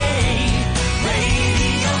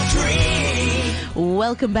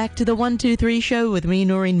Welcome back to the 123 show with me,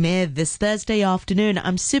 Noreen Mir. This Thursday afternoon,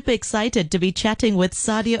 I'm super excited to be chatting with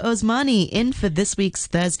Saadia Usmani in for this week's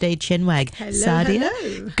Thursday Chinwag. Hello, Saadia,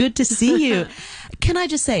 hello. Good to see you. Can I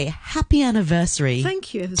just say happy anniversary?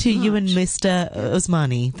 Thank you to you and Mr.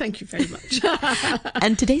 Usmani. Thank you very much.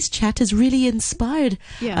 And today's chat is really inspired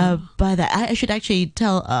by that. I should actually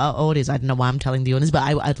tell our audience, I don't know why I'm telling the audience, but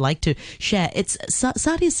I'd like to share. It's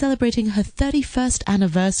Saadia is celebrating her 31st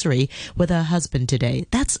anniversary with her husband today.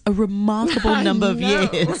 That's a remarkable number of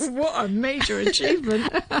years. What a major achievement.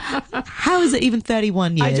 How is it even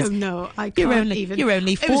 31 years? I don't know. I can't even. You're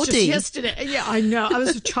only 40. It was just yesterday. Yeah, I know. I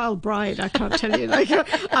was a child bride. I can't tell you. Like,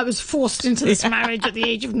 I was forced into this marriage at the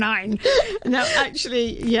age of 9. No,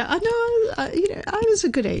 actually, yeah, I know. I was a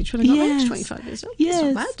good age when I got married, 25 years old. Yes.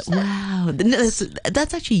 It's not bad. Wow. No,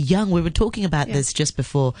 that's actually young. We were talking about this just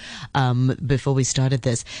before we started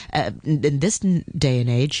this. In this day and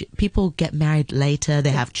age, people get married later.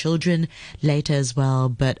 They have children later as well.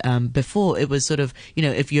 But before, it was sort of,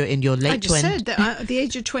 if you're in your late 20s. I just said that at the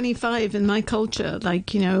age of 25 in my culture,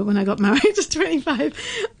 like, when I got married at 25,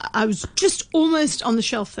 I was just almost on the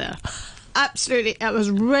shelf there. Absolutely. I was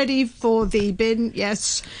ready for the bin,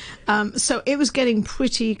 yes. So it was getting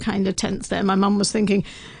pretty kind of tense there. My mum was thinking,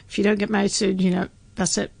 if you don't get married soon,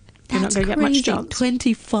 that's it. You're not going to get much chance.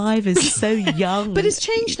 25 is so young. But it's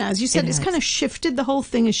changed now. As you said, it's kind of shifted. The whole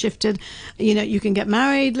thing has shifted. You can get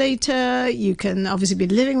married later. You can obviously be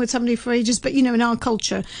living with somebody for ages. But, in our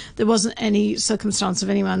culture, there wasn't any circumstance of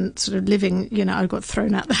anyone sort of living. I got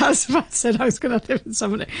thrown out the house if I said I was going to live with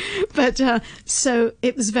somebody. But so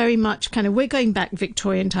it was very much kind of, we're going back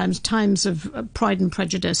Victorian times of Pride and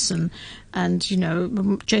Prejudice and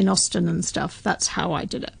Jane Austen and stuff. That's how I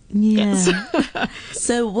did it. Yeah. Yes.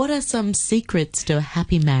 So what are some secrets to a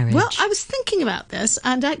happy marriage? Well, I was thinking about this,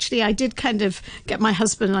 and actually I did kind of get my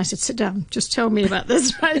husband, and I said, sit down, just tell me about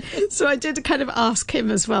this, right? So I did kind of ask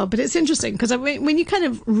him as well. But it's interesting because when you kind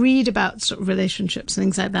of read about sort of relationships and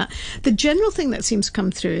things like that, the general thing that seems to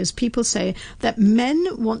come through is people say that men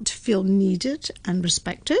want to feel needed and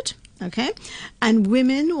respected. Okay, and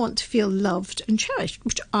women want to feel loved and cherished,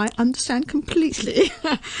 which I understand completely.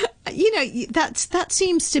 That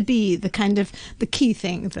seems to be the kind of the key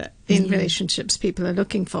thing that in relationships people are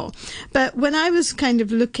looking for. But when I was kind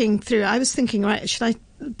of looking through, I was thinking, right, should I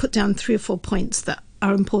put down 3 or 4 points that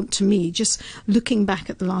are important to me, just looking back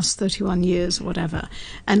at the last 31 years or whatever.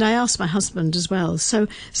 And I asked my husband as well. So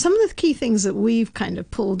some of the key things that we've kind of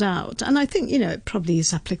pulled out, and I think, it probably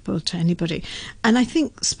is applicable to anybody. And I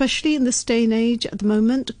think especially in this day and age at the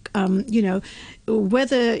moment,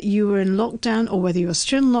 whether you were in lockdown or whether you are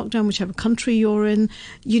still in lockdown, whichever country you're in,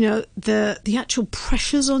 the actual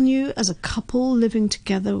pressures on you as a couple living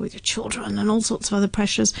together with your children and all sorts of other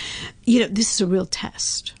pressures, this is a real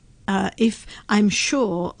test. If I'm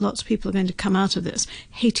sure lots of people are going to come out of this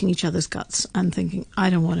hating each other's guts and thinking, I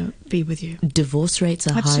don't want to be with you. Divorce rates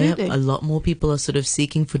are Absolutely. higher. A lot more people are sort of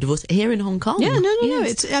seeking for divorce here in Hong Kong. Yeah, no.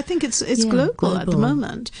 I think it's global at the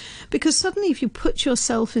moment, because suddenly if you put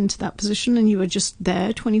yourself into that position and you are just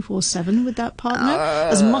there 24/7 with that partner,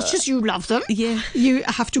 as much as you love them, you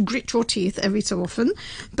have to grit your teeth every so often.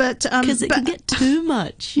 But because it can get too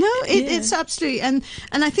much. No, it's absolutely, and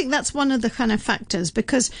I think that's one of the kind of factors,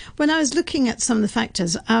 because when I was looking at some of the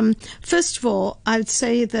factors, first of all, I would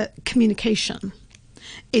say that communication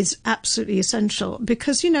is absolutely essential,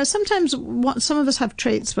 because sometimes some of us have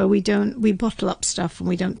traits where we bottle up stuff and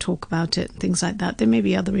we don't talk about it, things like that. There may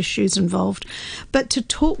be other issues involved, but to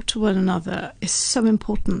talk to one another is so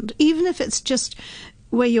important, even if it's just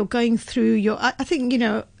where you're going through I think,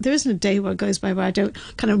 there isn't a day where it goes by where I don't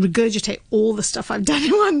kind of regurgitate all the stuff I've done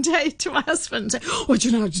in one day to my husband and say, I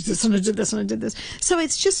did this and I did this and I did this. So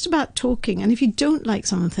it's just about talking. And if you don't like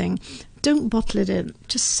something, don't bottle it in.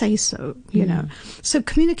 Just say so, So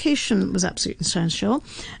communication was absolutely essential.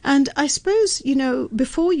 And I suppose,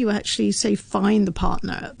 before you actually say find the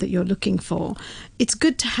partner that you're looking for, it's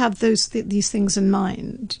good to have these things in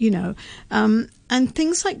mind, and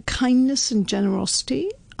things like kindness and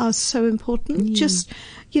generosity are so important. Just,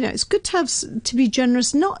 it's good to be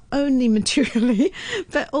generous, not only materially,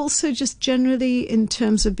 but also just generally in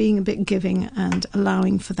terms of being a bit giving and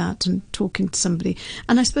allowing for that and talking to somebody.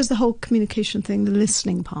 And I suppose the whole communication thing, the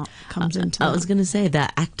listening part comes into that. I was going to say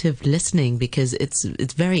that active listening, because it's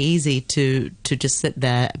very easy to just sit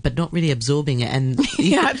there but not really absorbing it, and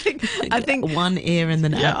I think one ear and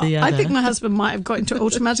then out the other. I think my husband might have got into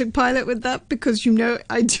automatic pilot with that, because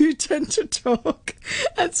I do tend to talk,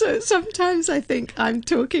 and so sometimes I think I'm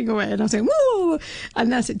talking away and I'm saying, whoa,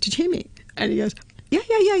 and I said, did you hear me? And he goes,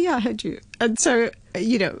 yeah, I heard you. And so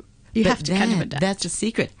You have to kind of adapt. That's a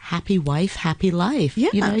secret. Happy wife, happy life. Yeah.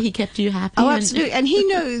 You know, he kept you happy. Oh, absolutely. And he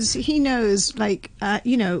knows, like,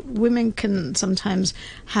 women can sometimes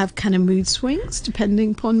have kind of mood swings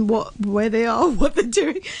depending upon where they are, what they're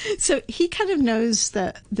doing. So he kind of knows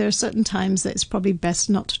that there are certain times that it's probably best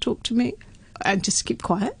not to talk to me and just keep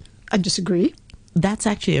quiet and just agree. That's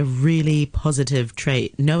actually a really positive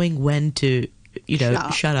trait, knowing when to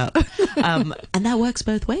shut up. And that works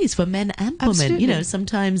both ways for men and women. Absolutely.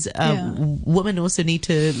 Sometimes women also need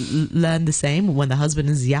to learn the same when the husband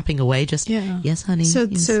is yapping away. Just, yes, honey. So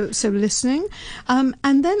yes. So listening. And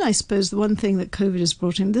then I suppose the one thing that COVID has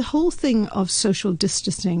brought in, the whole thing of social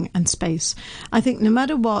distancing and space. I think no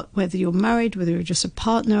matter what, whether you're married, whether you're just a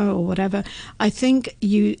partner or whatever, I think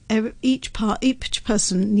each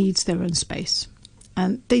person needs their own space.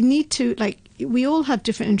 And they need to, like, we all have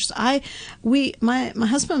different interests. My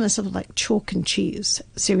husband and myself are like chalk and cheese.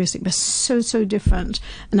 Seriously, we're so different,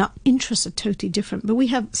 and our interests are totally different. But we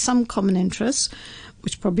have some common interests,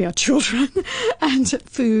 which probably are children and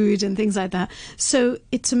food and things like that. So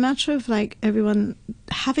it's a matter of like everyone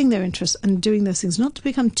having their interests and doing those things, not to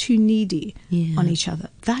become too needy on each other.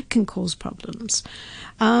 That can cause problems.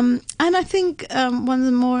 And I think one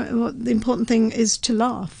of the important thing is to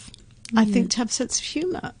laugh. I think to have a sense of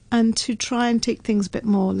humour and to try and take things a bit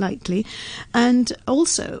more lightly. And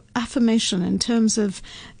also affirmation in terms of,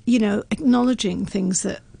 acknowledging things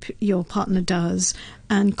that your partner does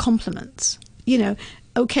and compliments.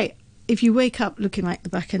 Okay, if you wake up looking like the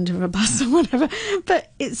back end of a bus or whatever,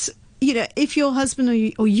 but it's, if your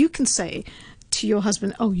husband or you can say to your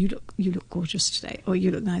husband, oh, you look gorgeous today, or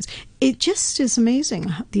you look nice. It just is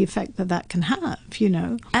amazing the effect that can have,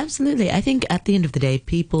 Absolutely. I think at the end of the day,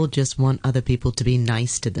 people just want other people to be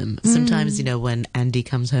nice to them. Sometimes, when Andy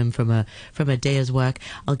comes home from a day's work,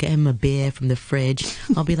 I'll get him a beer from the fridge.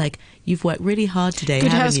 I'll be like, you've worked really hard today,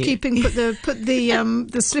 Good haven't housekeeping, you? put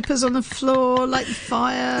the slippers on the floor, light the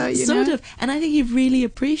fire, Sort of. And I think he really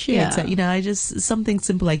appreciates that. I just, something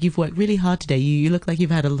simple like, you've worked really hard today. You look like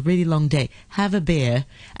you've had a really long day. Have a beer.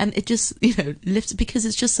 And it just, lifts, because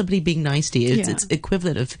it's just somebody being nice to you. It's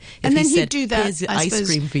equivalent of if and then he said, do that, here's ice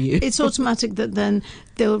cream for you. It's automatic that then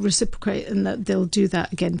they'll reciprocate and that they'll do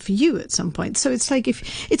that again for you at some point. So it's like,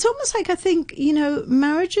 it's almost like, I think,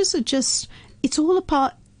 marriages are just, it's all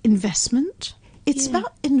about investment. It's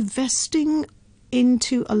about investing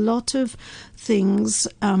into a lot of things,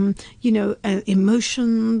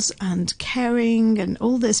 emotions and caring and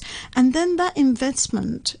all this. And then that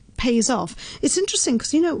investment pays off. It's interesting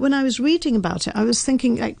because, when I was reading about it, I was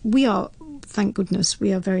thinking, like, thank goodness,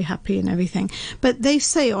 we are very happy and everything. But they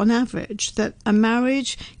say on average that a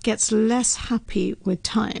marriage gets less happy with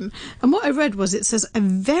time. And what I read was, it says a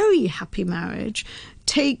very happy marriage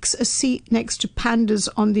takes a seat next to pandas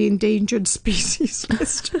on the endangered species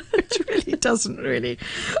list, which really doesn't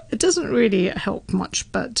really help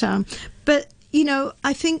much. But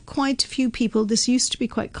I think quite a few people, this used to be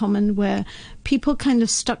quite common, where people kind of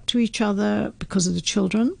stuck to each other because of the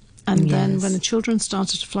children. And then when the children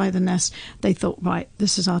started to fly the nest, they thought, right,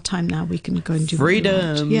 this is our time now. We can go and do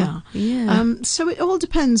freedom. Yeah. So it all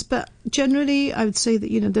depends. But generally, I would say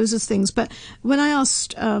that, those are things. But when I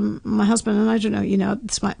asked my husband, and I don't know,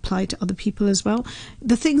 this might apply to other people as well,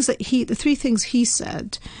 the three things he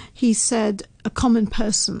said a common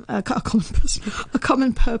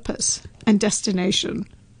purpose and destination.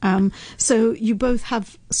 So you both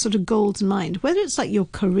have sort of goals in mind, whether it's like your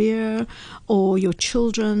career or your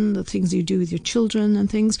children, the things you do with your children and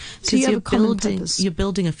things. So you have a common purpose. You're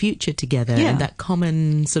building a future together, and that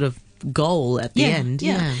common sort of goal at the end.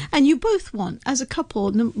 Yeah. And you both want, as a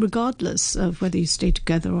couple, regardless of whether you stay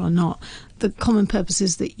together or not, the common purpose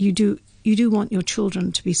is that you do want your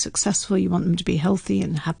children to be successful. You want them to be healthy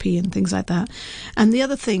and happy and things like that. And the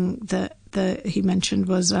other thing that he mentioned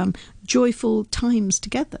was joyful times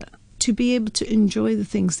together, to be able to enjoy the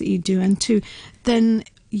things that you do, and to then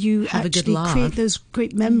you have actually create those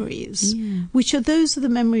great memories, which are the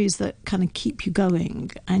memories that kind of keep you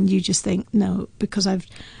going. And you just think, no, because I've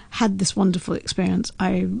had this wonderful experience,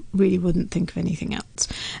 I really wouldn't think of anything else.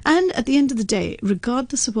 And at the end of the day,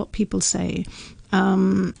 regardless of what people say,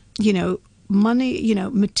 money,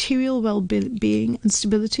 material well-being and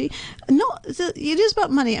stability. It is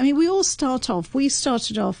about money. I mean, we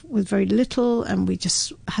started off with very little, and we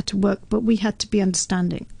just had to work, but we had to be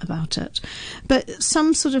understanding about it. But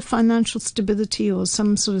some sort of financial stability or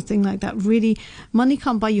some sort of thing like that, really, money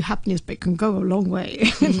can't buy you happiness, but it can go a long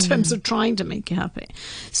way in terms of trying to make you happy.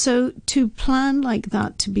 So to plan like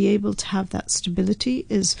that, to be able to have that stability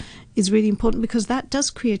is really important, because that does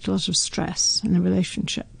create a lot of stress in a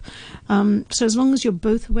relationship. So as long as you're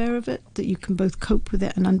both aware of it, that you can both cope with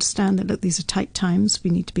it and understand that, look, these are tight times, we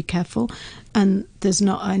need to be careful, and there's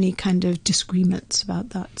not any kind of disagreements about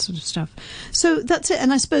that sort of stuff. So that's it.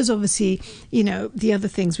 And I suppose, obviously, the other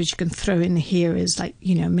things which you can throw in here is like,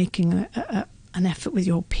 making an effort with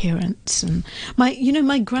your parents. And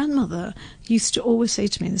my grandmother used to always say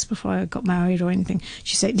to me this before I got married or anything.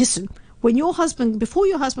 She'd say, listen, before your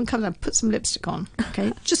husband comes out, put some lipstick on,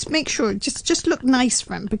 okay? Just make sure, just look nice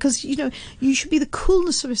for him, because you should be the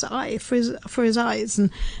coolness of his eye for his eyes.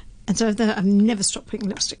 And so I've never stopped putting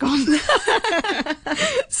lipstick on.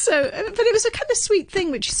 So, but it was a kind of sweet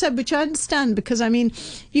thing which she said, which I understand, because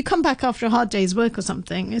you come back after a hard day's work or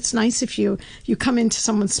something. It's nice if you come into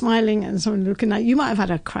someone smiling and someone looking at you. Might have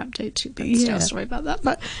had a crap day too, but still sorry about that.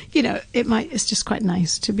 But it's just quite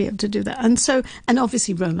nice to be able to do that. And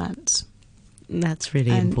obviously romance. That's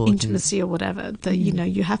really and important. Intimacy or whatever, that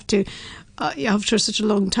you have to after such a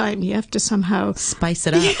long time, you have to somehow spice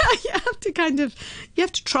it up. Yeah, you have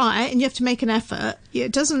to try and you have to make an effort.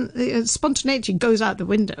 It doesn't spontaneity goes out the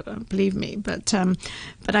window, believe me. But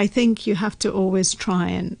I think you have to always try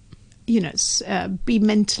and be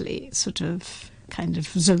mentally sort of kind of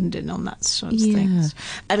zoned in on that sort of things.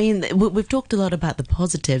 We've talked a lot about the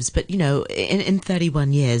positives, but in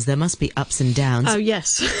 31 years there must be ups and downs. Oh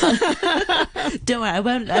yes. Don't worry, I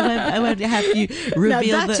won't have you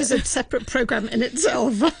reveal that is a separate program in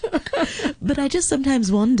itself. But I just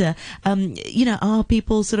sometimes wonder, are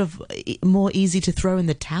people sort of more easy to throw in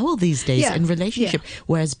the towel these days in relationship,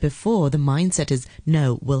 whereas before the mindset is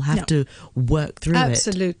no, we'll have to work through it.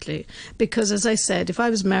 Absolutely, because as I said, if I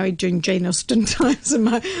was married during Jane Austen times and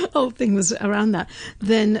my whole thing was around that,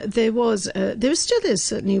 then there still is,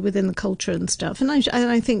 certainly within the culture and stuff, and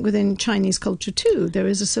I think within Chinese culture too, there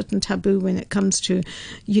is a certain taboo when it comes to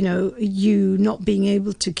you not being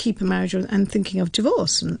able to keep a marriage and thinking of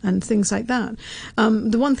divorce and things like that.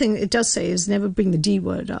 The one thing it does say is never bring the D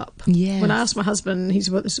word up. Yes. When I asked my husband, he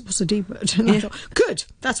said, what's the D word? And I thought, good,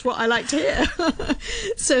 that's what I like to hear.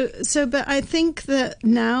 But I think that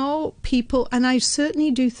now people, and I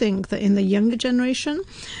certainly do think that in the younger generation,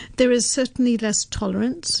 there is certainly less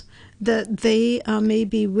tolerance, that they are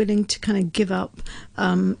maybe willing to kind of give up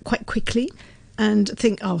quite quickly and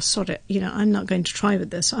think, oh, sod it, I'm not going to try with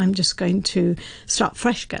this. I'm just going to start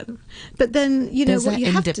fresh again. But then, there's what that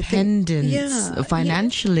you have to think, independence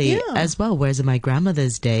financially as well. Whereas in my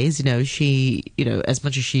grandmother's days, she, as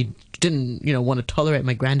much as she didn't, want to tolerate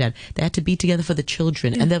my granddad, they had to be together for the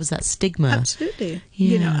children, and there was that stigma. Absolutely.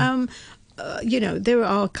 Yeah. There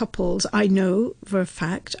are couples, I know for a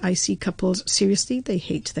fact, I see couples, seriously, they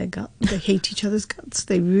hate their gut. They hate each other's guts.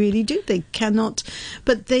 They really do. They cannot.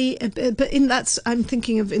 But I'm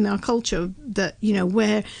thinking of in our culture that,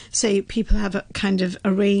 where, say, people have a kind of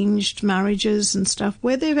arranged marriages and stuff,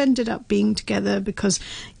 where they've ended up being together because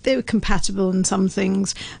they were compatible in some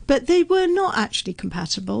things, but they were not actually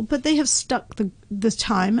compatible, but they have stuck the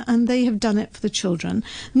time and they have done it for the children.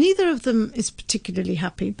 Neither of them is particularly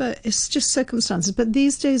happy, but it's just circumstances. But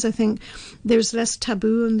these days, I think there's less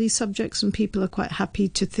taboo on these subjects and people are quite happy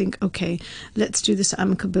to think, okay, let's do this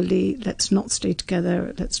amicably, let's not stay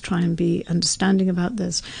together, let's try and be understanding about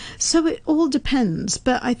this. So it all depends,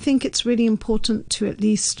 but I think it's really important to at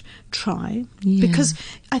least try, because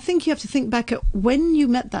I think you have to think back at when you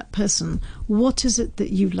met that person, what is it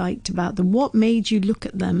that you liked about them? What made you look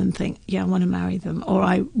at them and think, yeah, I want to marry them, or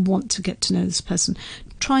I want to get to know this person?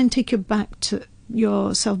 Try and take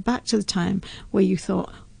yourself back to the time where you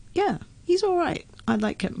thought, yeah, he's all right, I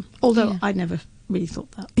like him. Although I never really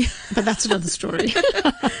thought that, but that's another story.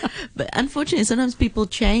 But unfortunately, sometimes people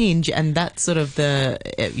change, and that's sort of the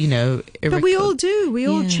But we all do. We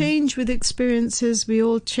all change with experiences. We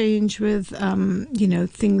all change with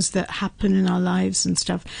things that happen in our lives and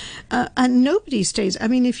stuff. And nobody stays. I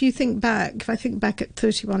mean, if I think back at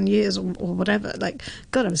 31 years or whatever, like,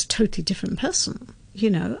 God, I was a totally different person.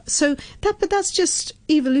 So but that's just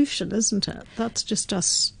evolution, isn't it? That's just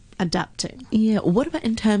us adapting. Yeah. What about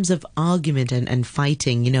in terms of argument and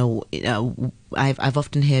fighting? I've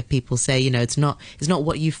often heard people say, it's not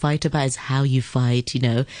what you fight about, it's how you fight.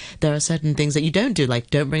 There are certain things that you don't do, like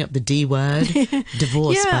don't bring up the D word.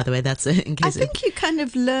 Divorce, by the way, that's in case. I think you kind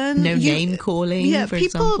of learn. Name calling. For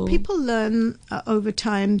example. People learn over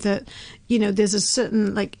time that there's a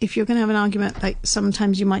certain, like, if you're going to have an argument, like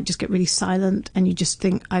sometimes you might just get really silent and you just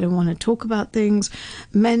think, I don't want to talk about things.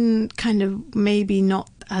 Men kind of maybe not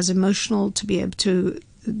as emotional to be able to.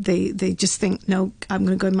 They just think, no, I'm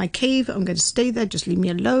going to go in my cave, I'm going to stay there, just leave me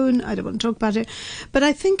alone, I don't want to talk about it. But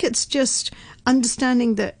I think it's just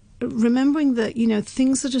understanding that remembering that,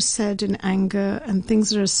 things that are said in anger and things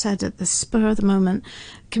that are said at the spur of the moment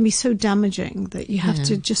can be so damaging that you have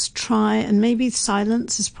to just try, and maybe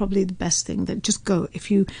silence is probably the best thing, that just go.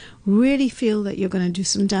 If you really feel that you're going to do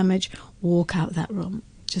some damage, walk out that room.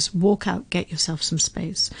 Just walk out, get yourself some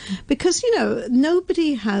space. Because,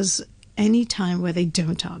 nobody has any time where they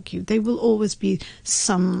don't argue. They will always be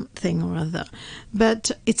something or other.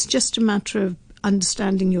 But it's just a matter of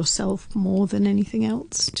understanding yourself more than anything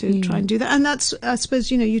else to try and do that. And that's, I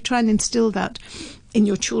suppose, you try and instill that in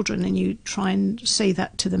your children, and you try and say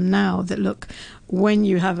that to them now, that look, when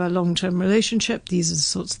you have a long-term relationship, these are the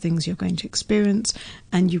sorts of things you're going to experience,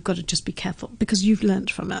 and you've got to just be careful because you've learnt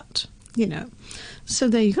from it. So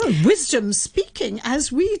there you go. Wisdom speaking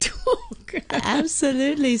as we talk.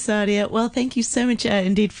 Absolutely, Saadia. Well, thank you so much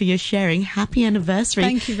indeed for your sharing. Happy anniversary.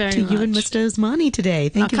 Thank you very to much. You and Mr. Usmani today.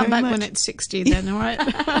 Thank you very much. I'll come back when it's 60 then, all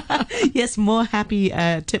right? Yes, more happy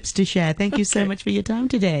tips to share. Thank you so much for your time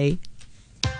today.